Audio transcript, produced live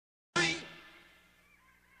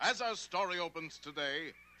As our story opens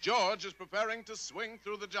today, George is preparing to swing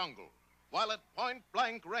through the jungle, while at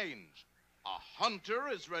point-blank range, a hunter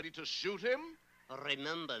is ready to shoot him.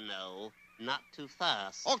 Remember now, not too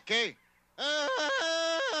fast. Okay.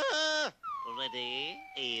 Ready,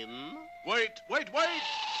 aim. Wait!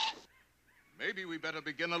 Maybe we better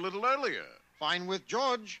begin a little earlier. Fine with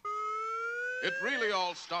George. It really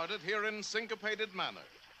all started here in Syncopated Manor,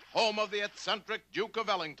 home of the eccentric Duke of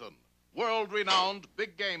Ellington, world-renowned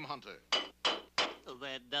big game hunter.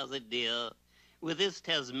 That does it, dear. With this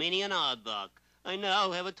Tasmanian aardvark, I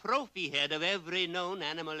now have a trophy head of every known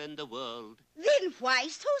animal in the world. Then why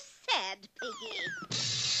so sad, Piggy?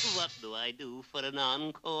 What do I do for an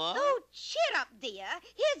encore? Oh, cheer up, dear.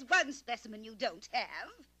 Here's one specimen you don't have.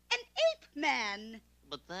 An ape man.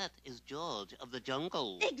 But that is George of the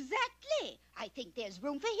jungle. Exactly. I think there's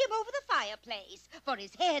room for him over the fireplace. For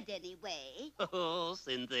his head, anyway. Oh,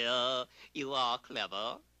 Cynthia, you are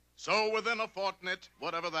clever. So within a fortnight,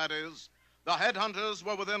 whatever that is, the headhunters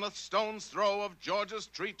were within a stone's throw of George's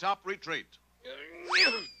treetop retreat.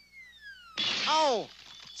 Ow!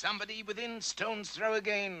 Somebody within stone's throw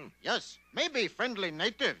again. Yes, maybe friendly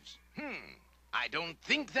natives. I don't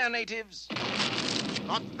think they're natives.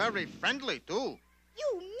 Not very friendly, too.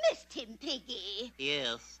 You missed him, Piggy.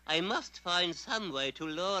 Yes, I must find some way to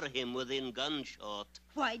lure him within gunshot.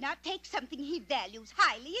 Why not take something he values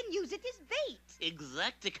highly and use it as bait?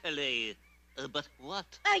 Exactly. But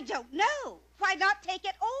what? I don't know. Why not take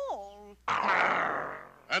it all?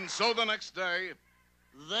 And so the next day...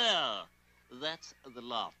 There. That's the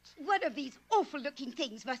lot. One of these awful-looking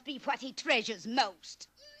things must be what he treasures most.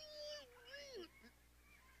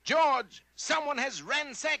 George, someone has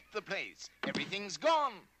ransacked the place. Everything's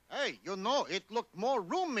gone. Hey, you know, it looked more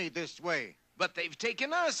roomy this way. But they've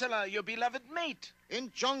taken Ursula, your beloved mate.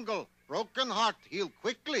 In jungle, broken heart heal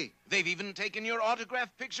quickly. They've even taken your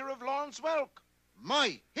autographed picture of Lawrence Welk.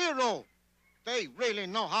 My hero. They really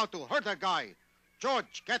know how to hurt a guy.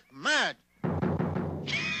 George, get mad.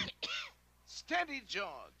 Steady,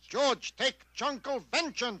 George. George, take jungle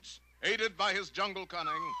vengeance. Aided by his jungle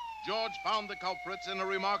cunning, George found the culprits in a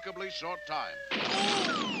remarkably short time.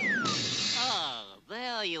 Ah,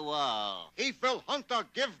 there you are. Evil hunter,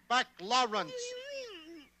 give back Lawrence.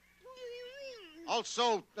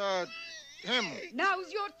 Also, him.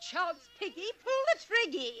 Now's your chance, Piggy. Pull the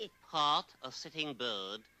triggy. Heart a sitting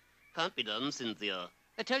bird. Can't be done, Cynthia.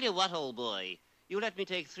 I tell you what, old boy. You let me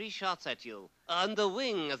take 3 shots at you, on the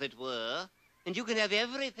wing, as it were, and you can have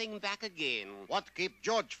everything back again. What keep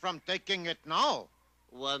George from taking it now?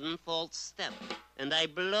 One false step, and I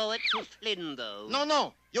blow it to Flindo.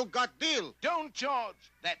 No, you got deal. Don't,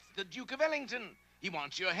 George. That's the Duke of Ellington. He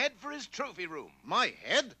wants your head for his trophy room. My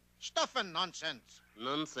head? Stuffing nonsense.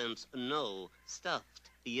 Nonsense, no. Stuffed,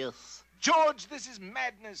 yes. George, this is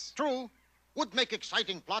madness. True. Would make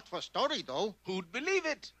exciting plot for story, though. Who'd believe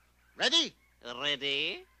it? Ready?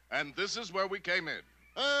 Ready? And this is where we came in.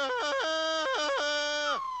 The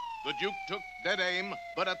Duke took dead aim,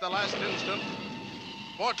 but at the last instant...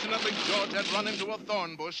 Fortunately, George had run into a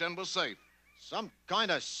thorn bush and was safe. Some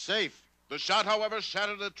kind of safe. The shot, however,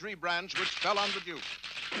 shattered a tree branch which fell on the Duke.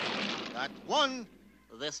 That one.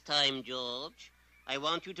 This time, George, I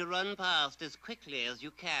want you to run past as quickly as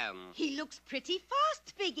you can. He looks pretty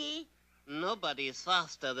fast, Piggy. Nobody's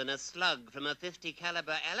faster than a slug from a .50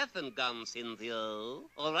 caliber elephant gun, Cynthia.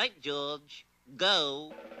 All right, George,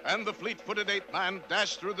 go. And the fleet-footed ape-man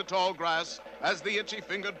dashed through the tall grass as the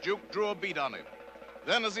itchy-fingered Duke drew a bead on him.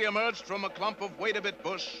 Then, as he emerged from a clump of wait-a-bit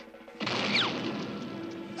bush...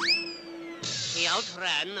 He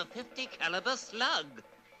outran a .50 caliber slug.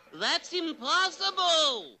 That's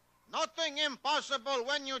impossible! Nothing impossible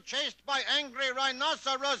when you chased by angry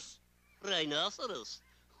rhinoceros. Rhinoceros?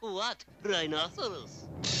 What rhinoceros?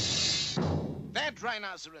 That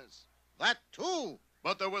rhinoceros. That too.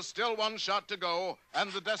 But there was still one shot to go,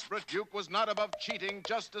 and the desperate Duke was not above cheating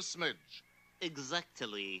just a smidge.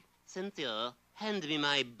 Exactly. Cynthia, hand me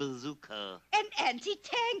my bazooka. An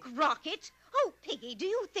anti-tank rocket? Oh, Piggy, do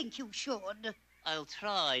you think you should? I'll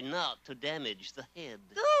try not to damage the head.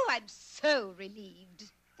 Oh, I'm so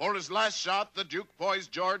relieved. For his last shot, the Duke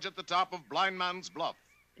poised George at the top of Blind Man's Bluff.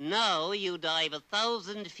 Now you dive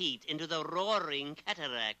 1,000 feet into the roaring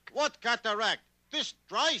cataract. What cataract? This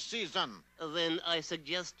dry season. Then I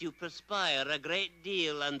suggest you perspire a great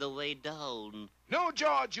deal on the way down. No,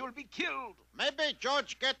 George, you'll be killed. Maybe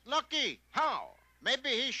George get lucky. How? Maybe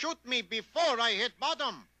he shoot me before I hit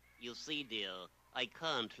bottom. You see, dear, I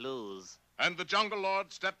can't lose. And the Jungle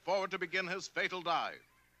Lord stepped forward to begin his fatal dive.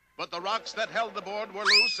 But the rocks that held the board were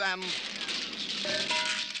loose and...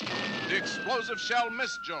 The explosive shell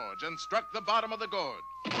missed George and struck the bottom of the gourd,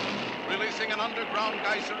 releasing an underground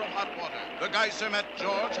geyser of hot water. The geyser met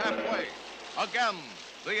George halfway. Again,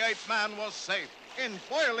 the eighth man was safe. In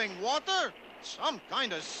boiling water? Some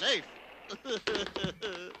kind of safe.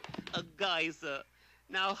 A geyser.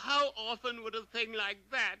 Now, how often would a thing like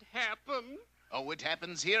that happen? Oh, it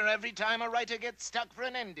happens here every time a writer gets stuck for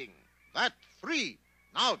an ending. That 3.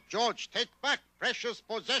 Now, George, take back precious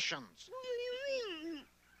possessions.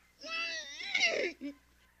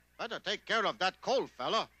 Better take care of that coal,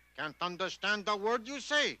 fella. Can't understand the word you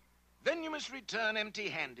say. Then you must return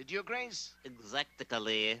empty-handed, Your Grace.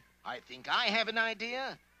 Exactly. I think I have an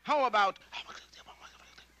idea. How about...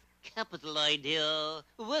 Capital idea.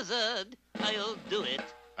 Wizard, I'll do it.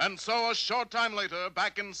 And so, a short time later,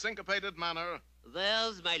 back in syncopated manner,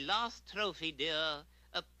 There's my last trophy, dear.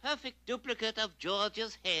 A perfect duplicate of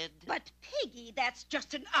George's head. But, Piggy, that's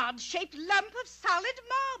just an odd-shaped lump of solid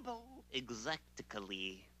marble.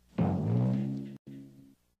 Exactly.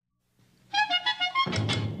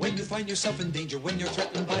 When you find yourself in danger, when you're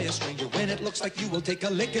threatened by a stranger, when it looks like you will take a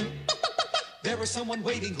licking, there is someone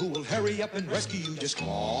waiting who will hurry up and rescue you. Just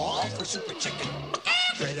call for Super Chicken.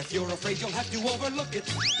 Fred, if you're afraid, you'll have to overlook it.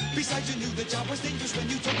 Besides, you knew the job was dangerous when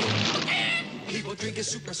you took it. He will drink his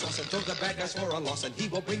super sauce and throw the bad guys for a loss, and he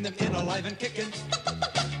will bring them in alive and kicking.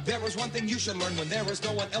 There is one thing you should learn when there is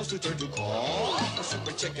no one else to turn to. Call for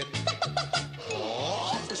Super Chicken.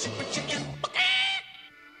 Call for Super Chicken.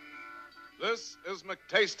 this is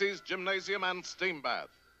McTasty's Gymnasium and Steam Bath.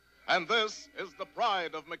 And this is the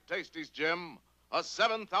pride of McTasty's Gym, a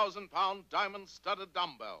 7,000-pound diamond-studded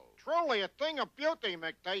dumbbell. Truly a thing of beauty,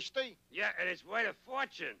 McTasty. Yeah, and it's worth a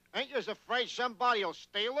fortune. Ain't you afraid somebody will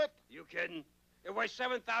steal it? You kidding? It weighs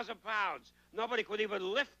 7,000 pounds. Nobody could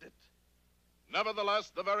even lift it.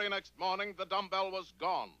 Nevertheless, the very next morning, the dumbbell was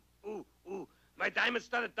gone. Ooh, my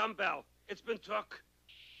diamond-studded dumbbell. It's been took.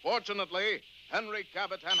 Fortunately, Henry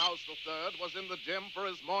Cabot Henhouse III was in the gym for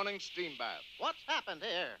his morning steam bath. What's happened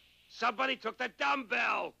here? Somebody took the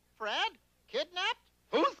dumbbell. Fred? Kidnapped?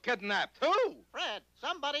 Who's kidnapped? Who? Fred.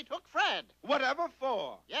 Somebody took Fred. Whatever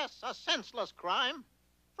for? Yes, a senseless crime.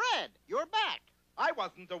 Fred, you're back. I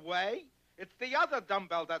wasn't away. It's the other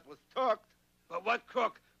dumbbell that was took. But what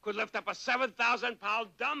crook could lift up a 7,000-pound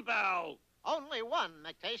dumbbell? Only one,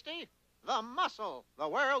 McTasty. The Muscle, the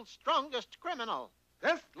world's strongest criminal.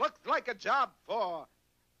 This looks like a job for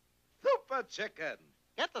Super Chicken.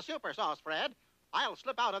 Get the super sauce, Fred. I'll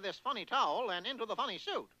slip out of this funny towel and into the funny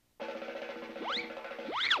suit.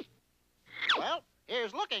 Well,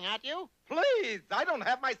 here's looking at you. Please, I don't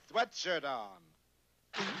have my sweatshirt on.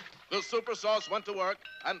 The super sauce went to work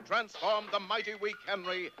and transformed the mighty weak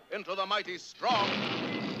Henry into the mighty strong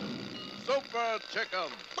Super Chicken.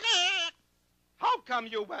 How come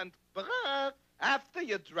you went brrr after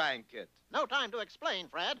you drank it? No time to explain,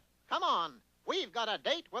 Fred. Come on. We've got a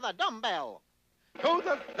date with a dumbbell. To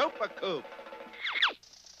the super coop.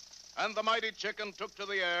 And the mighty chicken took to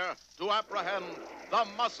the air to apprehend the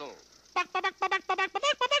Muscle.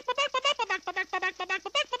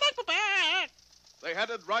 They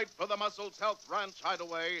headed right for the Muscle's health ranch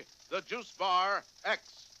hideaway, the Juice Bar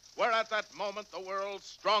X, where at that moment the world's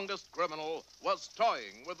strongest criminal was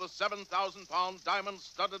toying with the 7,000-pound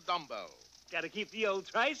diamond-studded dumbbell. Gotta keep the old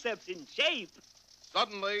triceps in shape.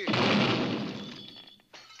 Suddenly,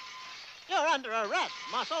 You're under arrest,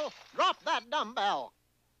 Muscle. Drop that dumbbell.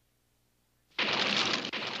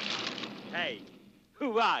 Hey,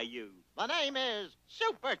 who are you? The name is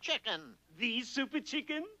Super Chicken. The Super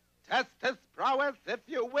Chicken? Test his prowess if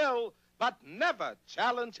you will, but never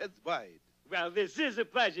challenge his word. Well, this is a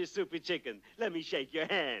pleasure, Super Chicken. Let me shake your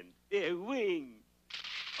hand. Wing.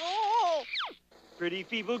 Oh! Pretty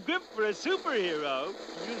feeble grip for a superhero.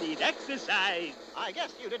 You need exercise. I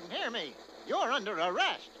guess you didn't hear me. You're under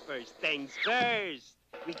arrest. First things first.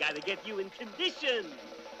 We gotta get you in condition.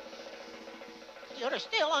 You're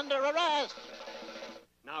still under arrest.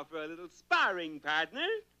 Now for a little sparring, partner.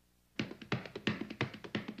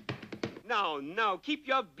 No, keep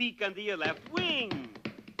your beak under your left wing.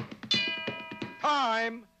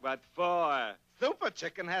 Time. What for? Super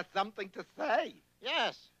Chicken has something to say.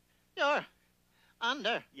 Yes, you're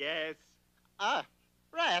under Yes,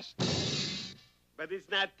 arrest. but it's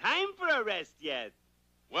not time for a rest yet.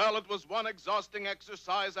 well, it was one exhausting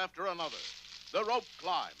exercise after another. The rope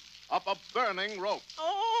climb, up a burning rope.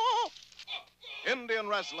 Oh! Indian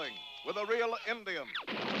wrestling with a real Indian.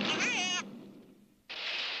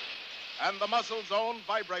 And the Muscle's own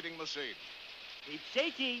vibrating machine. Keep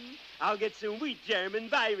shaking. I'll get some wheat germ and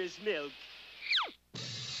virus milk.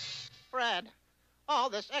 Fred, all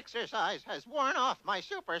this exercise has worn off my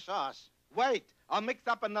super sauce. Wait, I'll mix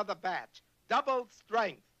up another batch. Double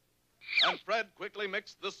strength. And Fred quickly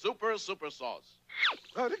mixed the super sauce.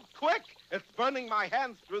 Quick! It's burning my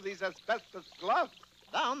hands through these asbestos gloves.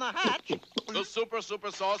 Down the hatch. The super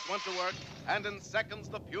sauce went to work, and in seconds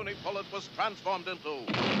the puny pullet was transformed into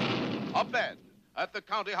a bed at the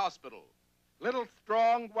county hospital. Little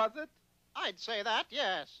strong, was it? I'd say that,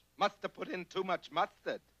 yes. Must have put in too much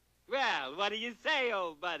mustard. Well, what do you say,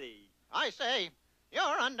 old buddy? I say, you're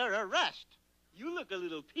under arrest. You look a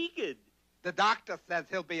little peaked. The doctor says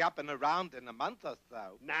he'll be up and around in a month or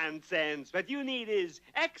so. Nonsense. What you need is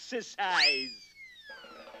exercise.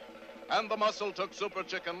 And the muscle took Super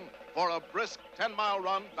Chicken for a brisk 10-mile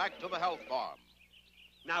run back to the health farm.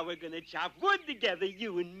 Now we're gonna chop wood together,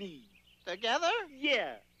 you and me. Together?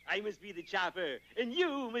 Yeah. I must be the chopper, and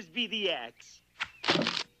you must be the axe.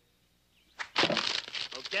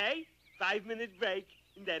 Okay? 5-minute break,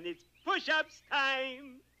 and then it's push-ups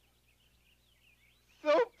time.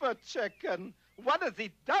 Super Chicken, what has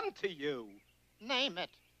he done to you? Name it.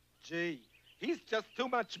 Gee, he's just too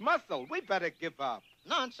much muscle. We better give up.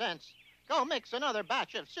 Nonsense. Go mix another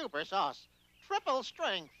batch of super sauce. Triple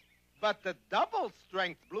strength. But the double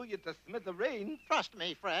strength blew you to smithereens. Trust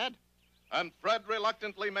me, Fred. And Fred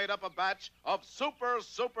reluctantly made up a batch of super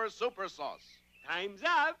sauce. Time's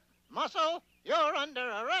up. Muscle, you're under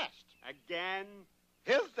arrest. Again.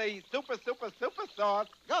 Here's the super sauce.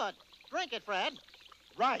 Good. Drink it, Fred.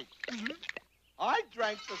 Right. I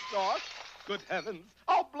drank the sauce. Good heavens,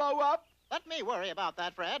 I'll blow up. Let me worry about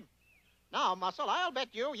that, Fred. Now, Muscle, I'll bet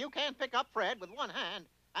you can't pick up Fred with one hand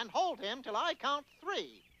and hold him till I count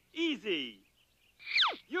 3. Easy.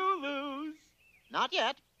 You lose. Not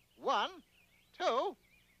yet. 1, 2.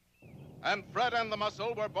 And Fred and the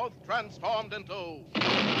muscle were both transformed into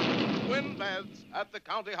twin beds at the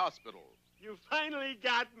county hospital. You finally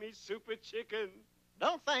got me, Super Chicken.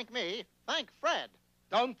 Don't thank me. Thank Fred.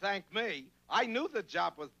 Don't thank me. I knew the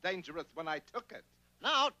job was dangerous when I took it.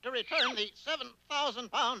 Now to return the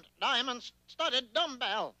 7,000-pound diamond-studded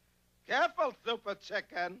dumbbell. Careful, Super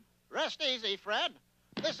Chicken. Rest easy, Fred.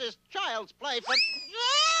 This is child's play for...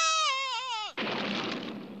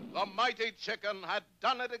 The mighty chicken had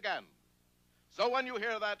done it again. So when you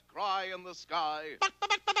hear that cry in the sky,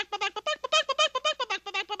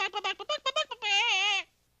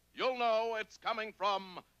 you'll know it's coming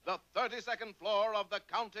from the 32nd floor of the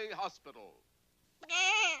county hospital.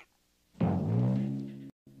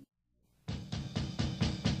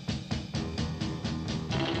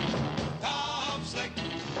 Tom Slick,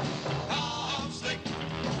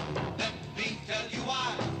 let me tell you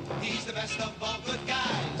why he's the best of all good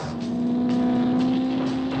guys.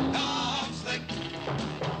 Tom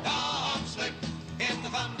Slick, in the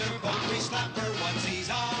Thunderbolt Slapper, once he's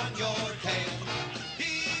on your tail,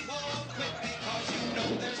 he won't quit because you know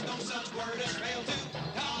there's no such word as fail to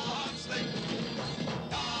Tom Slick.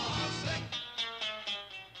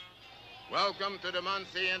 Welcome to the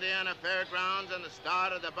Muncie, Indiana Fairgrounds and the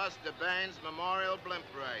start of the Buster Baines Memorial Blimp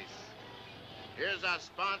Race. Here's our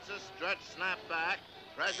sponsor, Stretch Snapback,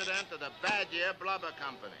 president of the Bad Year Blubber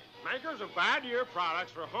Company. Makers of Bad Year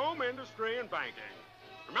products for home industry and banking.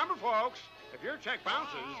 Remember, folks, if your check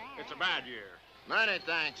bounces, it's a bad year. Many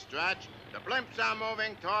thanks, Stretch. The Blimps are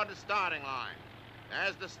moving toward the starting line.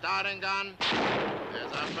 There's the starting gun.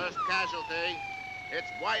 There's our first casualty. It's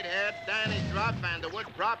Whitehead, Danny Druff, and the wood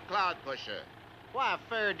prop cloud pusher. Why,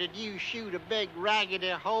 Fur, did you shoot a big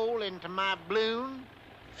raggedy hole into my balloon?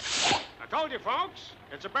 I told you, folks,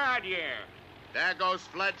 it's a bad year. There goes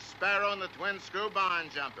Fletch Sparrow and the twin-screw barn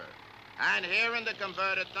jumper. And here in the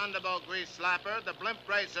converted Thunderbolt grease slapper, the Blimp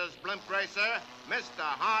Racer's Blimp Racer, Mr.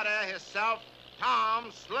 Hot Air himself,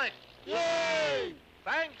 Tom Slick. Yay!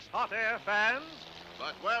 Thanks, Hot Air fans.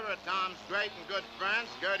 But where are Tom's great and good friends,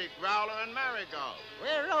 Gertie Growler and Marigold?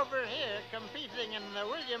 We're over here competing in the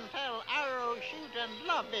William Tell Arrow Shoot and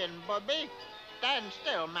Love-In, Bobby. Stand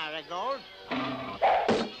still, Marigold.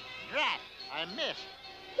 Drat, I missed.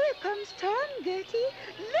 Here comes Tom, Gertie.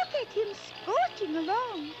 Look at him scorching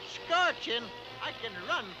along. Scorching? I can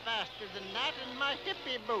run faster than that in my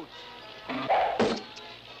hippie boots.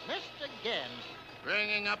 Missed again.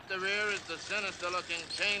 Bringing up the rear is the sinister-looking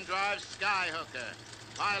chain-drive skyhooker,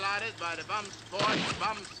 highlighted by the Bum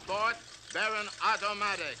Sport Baron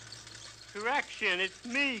Automatic. Correction, it's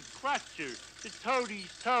me, Crutcher, the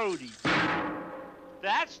Toadie's Toadie.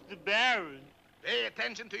 That's the Baron. Pay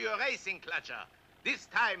attention to your racing, Clutcher. This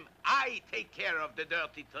time, I take care of the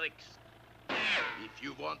dirty tricks. If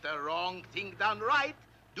you want the wrong thing done right,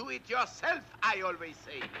 do it yourself, I always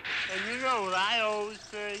say. And you know what I always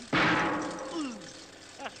say?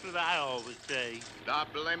 That's what I always say. The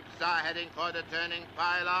Blimps are heading for the turning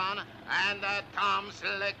pylon, and Tom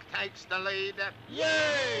Slick takes the lead.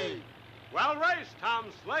 Yay! Well raced, Tom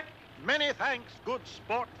Slick. Many thanks, good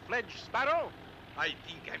sport, Fledge Sparrow. I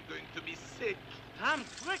think I'm going to be sick. Tom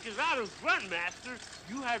Slick is out in front, Master.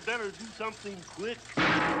 You had better do something quick.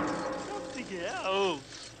 Something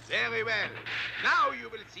else. Very well. Now you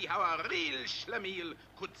will see how a real schlemiel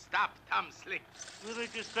could stop Tom Slick. With a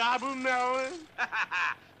cassava melon?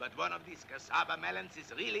 But one of these cassava melons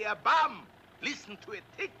is really a bomb. Listen to it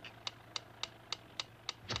tick.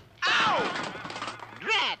 Ow!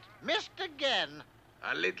 Drat! Missed again.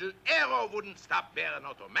 A little arrow wouldn't stop there an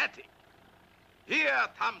automatic. Here,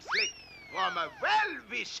 Tom Slick, from a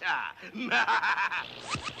well-wisher.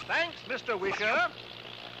 Thanks, Mr. Wisher.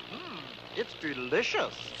 It's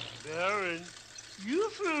delicious. Baron, you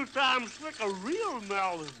threw Tom Slick a real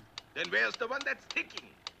melon. Then where's the one that's ticking?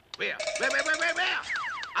 Where? Where?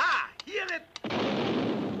 Ah, here it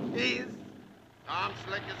is. Tom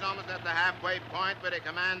Slick is almost at the halfway point with a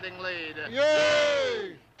commanding lead.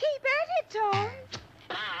 Yay! Keep at it, Tom.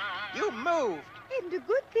 You moved. And a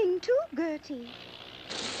good thing, too, Gertie.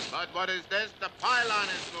 But what is this? The pylon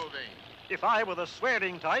is moving. If I were the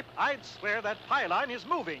swearing type, I'd swear that pylon is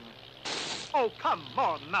moving. Oh, come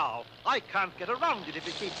on now. I can't get around it if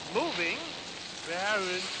it keeps moving. Baron,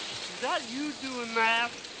 is that you doing that?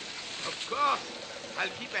 Of course.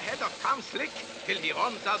 I'll keep ahead of Tom Slick till he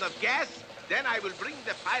runs out of gas. Then I will bring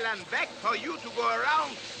the pylon back for you to go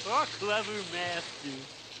around. Oh, clever master.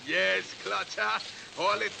 Yes, Clutcher.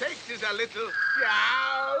 All it takes is a little...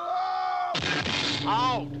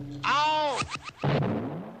 Out! Out!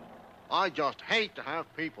 I just hate to have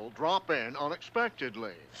people drop in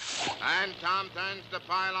unexpectedly. And Tom turns the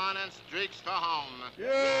pylon and streaks for home.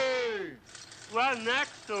 Yay! What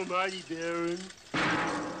next, almighty Baron?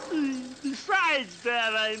 Besides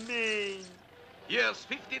that, I mean... Here's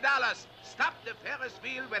 $50. Stop the Ferris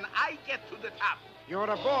wheel when I get to the top. You're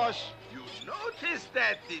the boss. You noticed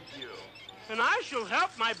that, did you? And I shall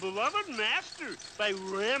help my beloved master by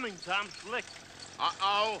ramming Tom Slick.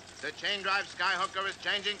 Uh-oh. The chain drive skyhooker is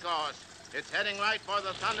changing course. It's heading right for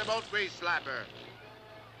the Thunderbolt grease slapper.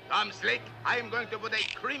 Tom Slick, I'm going to put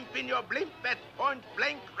a crimp in your blimp at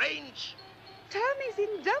point-blank range. Tom is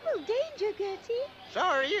in double danger, Gertie. So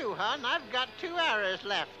are you, hon. I've got 2 arrows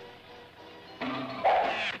left.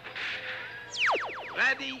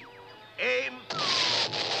 Ready, aim.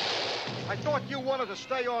 I thought you wanted to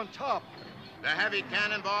stay on top. The heavy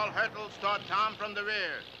cannonball hurtles toward Tom from the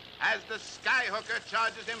rear as the skyhooker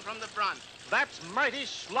charges him from the front. That's mighty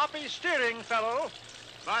sloppy steering, fellow.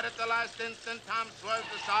 But at the last instant, Tom swerves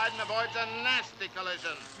aside and avoids a nasty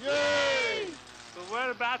collision. Yay! But what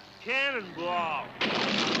about the cannonball?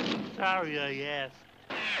 Sorry I asked.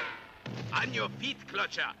 On your feet,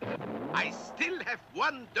 Clutcher. I still have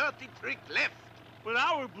one dirty trick left. But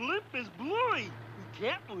our blimp is blurry. We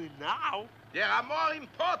can't win now. There are more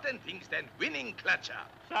important things than winning, Clutcher.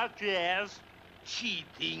 Such as?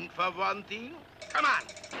 Cheating, for one thing. Come on.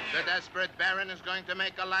 The desperate Baron is going to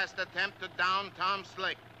make a last attempt to down Tom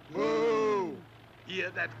Slick. Moo!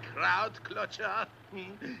 Hear that crowd, Clutcher?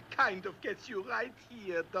 Kind of gets you right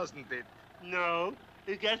here, doesn't it? No,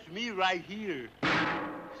 it gets me right here.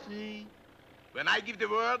 See? When I give the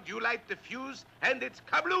word, you light the fuse, and it's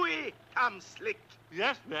kablooey, Tom Slick.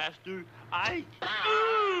 Yes, Master.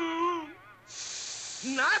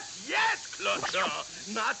 Not yet, Clutcher.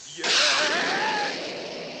 Not yet.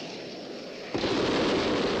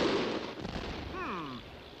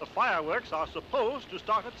 The fireworks are supposed to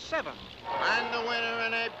start at 7. And the winner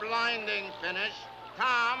in a blinding finish,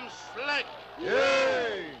 Tom Slick.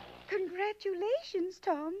 Yay! Congratulations,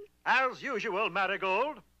 Tom. As usual,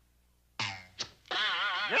 Marigold.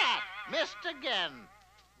 Drat! Missed again.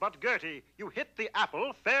 But, Gertie, you hit the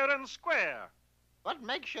apple fair and square. What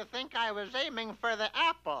makes you think I was aiming for the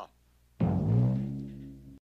apple?